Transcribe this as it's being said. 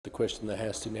The question the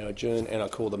House to now adjourn, and I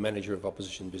call the Manager of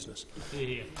Opposition Business.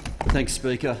 Thanks,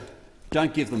 Speaker.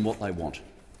 Don't give them what they want.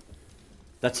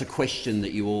 That's a question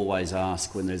that you always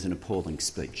ask when there's an appalling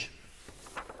speech.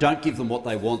 Don't give them what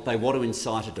they want. They want to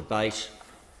incite a debate,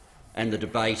 and the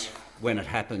debate, when it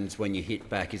happens, when you hit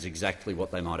back, is exactly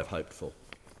what they might have hoped for.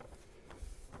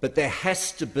 But there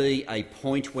has to be a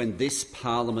point when this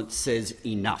parliament says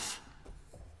enough.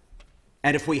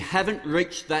 And if we haven't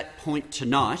reached that point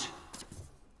tonight,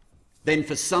 then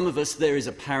for some of us there is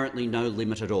apparently no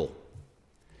limit at all.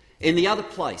 In the other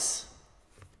place,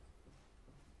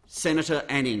 Senator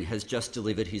Anning has just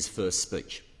delivered his first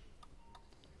speech.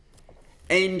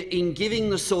 And in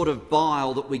giving the sort of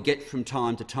bile that we get from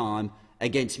time to time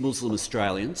against Muslim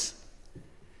Australians,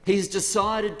 he's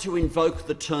decided to invoke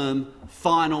the term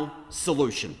final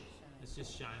solution. It's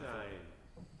just shameful.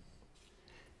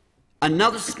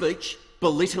 Another speech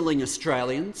belittling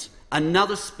Australians,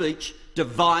 another speech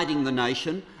dividing the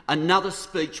nation, another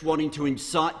speech wanting to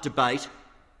incite debate,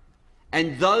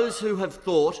 and those who have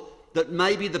thought that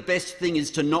maybe the best thing is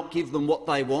to not give them what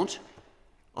they want,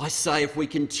 I say if we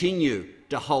continue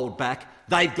to hold back,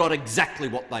 they've got exactly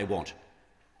what they want.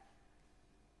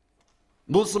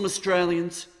 Muslim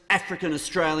Australians, African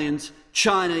Australians,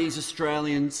 Chinese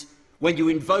Australians, when you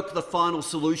invoke the final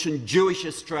solution, Jewish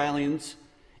Australians,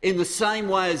 in the same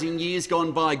way as in years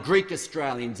gone by Greek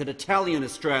Australians and Italian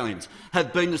Australians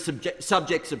have been the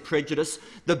subjects of prejudice,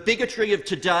 the bigotry of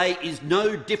today is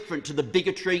no different to the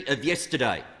bigotry of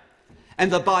yesterday.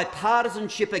 And the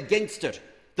bipartisanship against it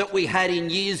that we had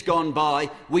in years gone by,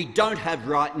 we don't have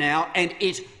right now, and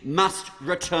it must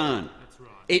return. That's right.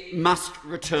 It must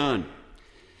return.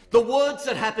 The words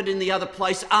that happened in the other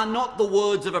place are not the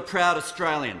words of a proud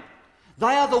Australian.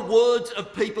 They are the words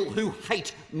of people who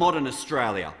hate modern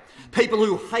Australia, people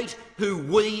who hate who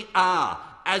we are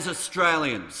as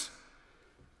Australians.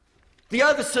 The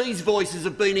overseas voices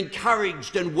have been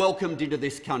encouraged and welcomed into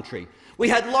this country. We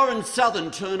had Lauren Southern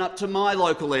turn up to my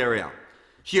local area.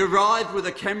 She arrived with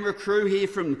a camera crew here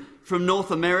from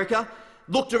North America,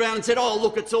 looked around and said, "Oh,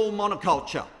 look, it's all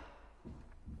monoculture.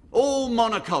 All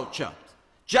monoculture."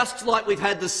 Just like we've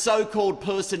had the so-called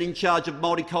person in charge of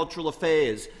multicultural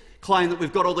affairs claim that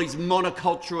we've got all these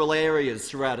monocultural areas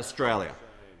throughout Australia.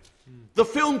 The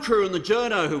film crew and the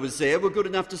journo who was there were good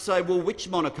enough to say, well,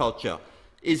 which monoculture?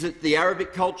 Is it the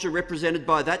Arabic culture represented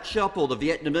by that shop, or the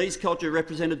Vietnamese culture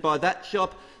represented by that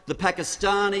shop, the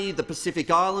Pakistani, the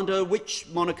Pacific Islander? Which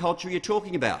monoculture are you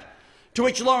talking about? To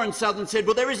which Lauren Southern said,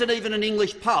 well, there isn't even an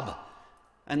English pub.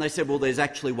 And they said, well, there's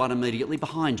actually one immediately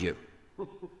behind you.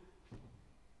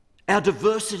 Our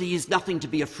diversity is nothing to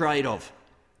be afraid of.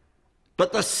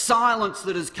 But the silence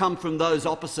that has come from those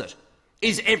opposite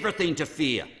is everything to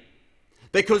fear.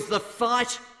 Because the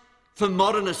fight for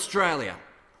modern Australia,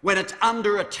 when it's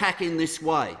under attack in this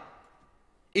way,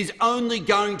 is only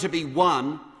going to be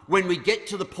won when we get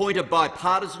to the point of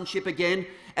bipartisanship again,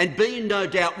 and be in no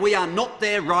doubt we are not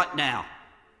there right now.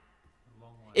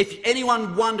 If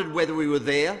anyone wondered whether we were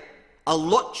there, a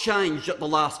lot changed at the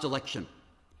last election.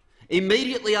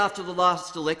 Immediately after the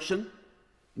last election,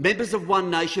 members of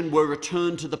One Nation were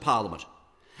returned to the parliament.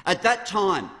 At that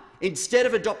time, instead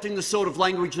of adopting the sort of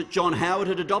language that John Howard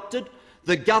had adopted,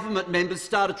 the government members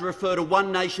started to refer to One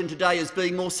Nation today as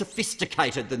being more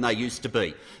sophisticated than they used to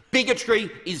be. Bigotry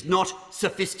is not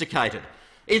sophisticated.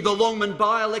 In the Longman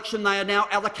by-election, they are now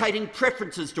allocating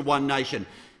preferences to One Nation,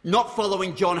 not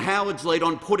following John Howard's lead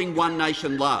on putting One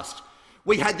Nation last.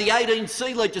 We had the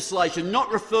 18C legislation,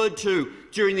 not referred to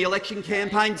during the election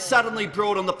campaign, suddenly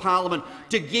brought on the parliament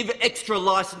to give extra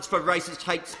licence for racist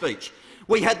hate speech.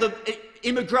 We had the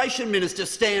immigration minister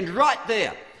stand right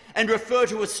there and refer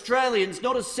to Australians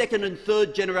not as second and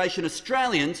third generation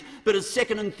Australians, but as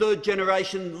second and third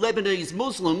generation Lebanese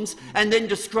Muslims, and then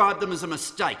describe them as a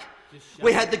mistake.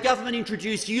 We had the government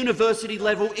introduce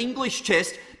university-level English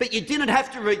test, but you didn't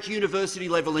have to reach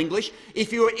university-level English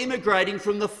if you were immigrating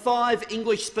from the 5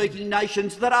 English-speaking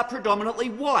nations that are predominantly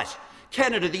white: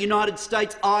 Canada, the United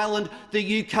States, Ireland,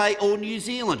 the UK or New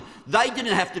Zealand. They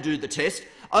didn't have to do the test.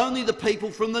 Only the people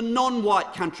from the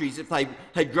non-white countries, if they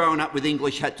had grown up with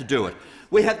English, had to do it.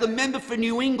 We have the member for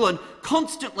New England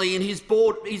constantly in his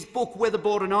book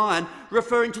Weatherboard and Iron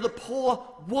referring to the poor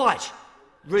white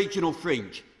regional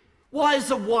fringe. Why is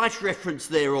the white reference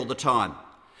there all the time?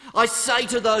 I say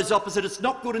to those opposite, it's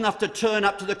not good enough to turn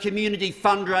up to the community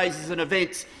fundraisers and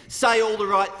events, say all the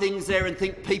right things there and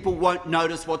think people won't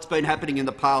notice what's been happening in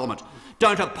the parliament.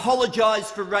 Don't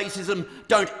apologise for racism,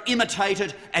 don't imitate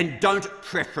it, and don't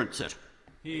preference it.